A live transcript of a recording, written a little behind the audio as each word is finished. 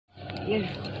get it.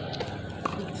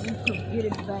 You could get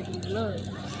it back in blood.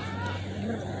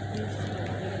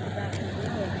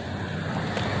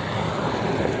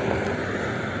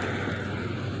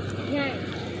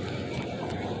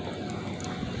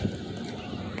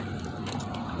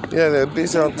 Yeah, the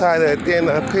bitch on tighter than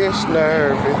a pitch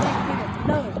nervous.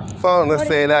 Phone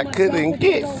said I couldn't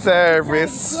get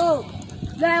service.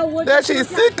 That she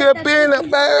sick of being a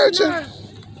virgin.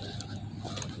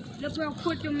 Look where I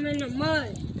put them in the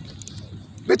mud.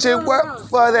 Bitch, it work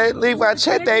for they leave, I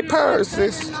check they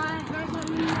purses.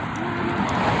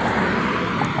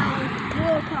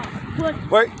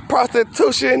 Work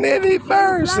prostitution in these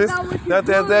verses. That's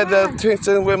the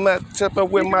tension with my chipper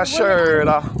with my shirt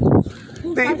off.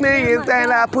 These millions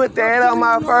and I put that on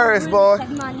my first boy.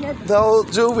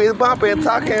 Those juvies bumping,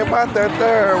 talking about the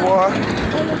third one.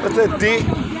 What's a dick?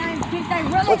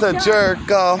 What's a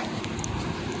jerk off?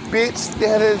 Bitch,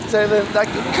 that is like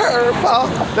a curveball.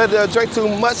 Let her drink too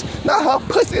much. Now her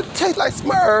pussy tastes like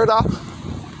Smurda.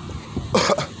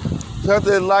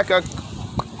 Something like a.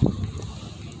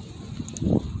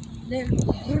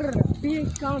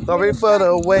 Sorry for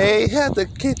the way. Had to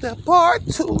kick the part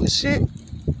two and shit.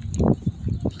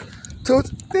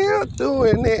 Still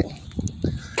doing it.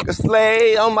 The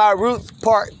slay on my roots,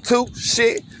 part two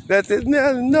shit. That they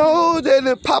never know that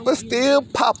the papa still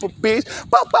papa, bitch.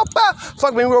 Pop, pop, pop.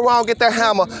 Fuck me real wrong, get that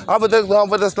hammer. I was just going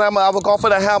for the slammer, I was going for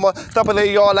the hammer. Top of the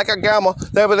yard like a gamma.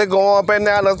 They were going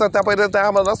bananas on top of the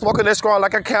hammer. I'm smoking that strong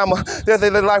like a camera. This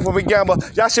is the life where we gamble.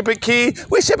 Y'all shipping key,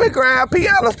 we shipping grand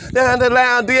pianos. They're in the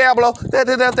lounge, Diablo. That's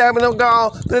them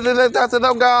gone. That's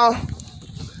them gone.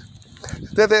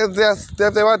 That's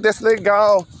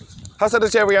gone. Hustle the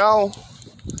cherry on.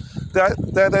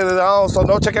 That is on, so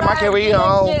no checking my carry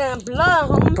on.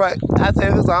 But I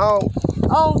said it's on.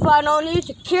 Oh, if I don't need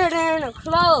security in the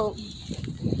club.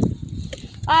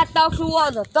 I thought you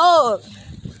was a thug.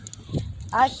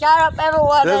 I shot up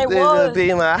everywhere they was.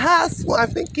 Be my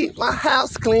housewife and keep my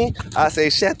house clean. I say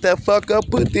shut the fuck up,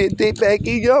 put this dick back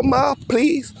in your mouth,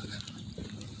 please.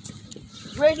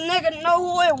 Rich nigga know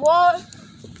who it was.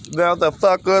 Now the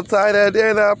fucker tighter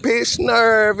than a pitch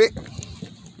nervy.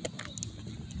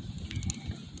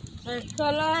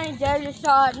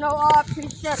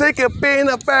 Sick of being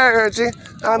a virgin.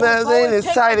 I'm not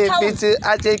excited, bitches.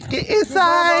 I just get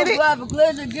excited.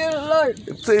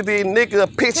 To the nigga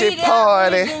pitching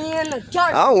party. I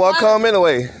don't want to come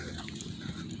anyway.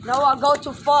 No, I go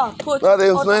too far.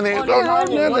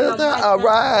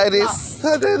 Alright, it's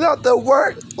something up to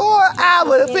work 4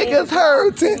 hours. Fingers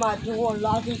hurting.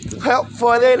 Help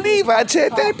for they leave. I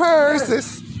check their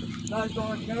purses.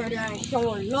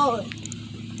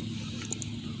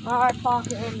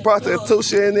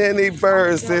 Prostitution in the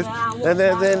verses, and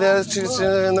then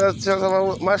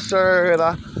my shirt.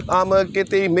 I'ma get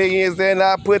these millions and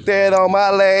I put that on my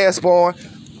last born.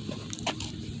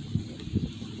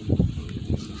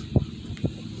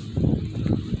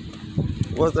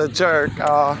 Was a jerk,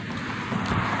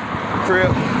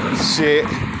 crip shit,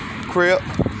 crip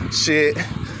shit,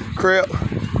 crip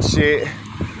shit,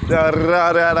 da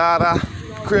da da da da,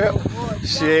 crip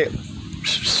shit.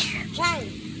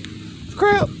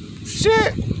 Crip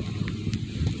shit.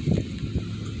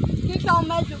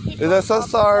 I'm so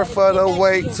sorry for the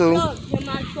wait too.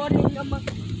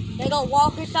 They gonna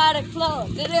walk inside the club.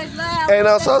 And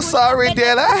I'm so sorry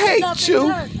that I hate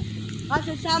you. I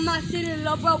just tell my city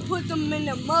little bro put them in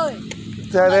the mud.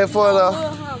 Tell it for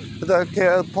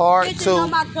the part two.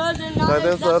 Let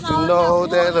us up to know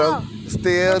that I'm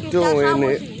still doing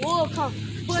it.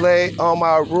 Play on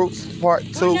my roots part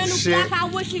two shit. I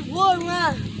wish he would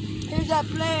run.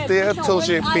 Still two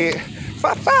shit bitch.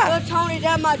 But Tony,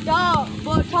 that's my dog.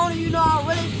 But Tony, you know I'm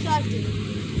really sucky.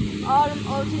 All them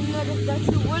OG niggas that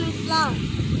you really slime.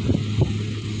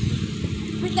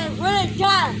 Bitch, they really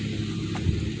die.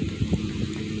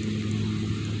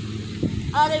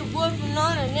 All they wolfing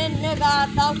on and then nigga I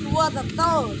thought you was a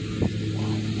thug.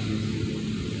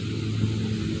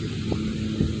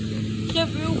 If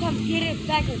you come get it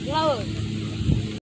back in blood.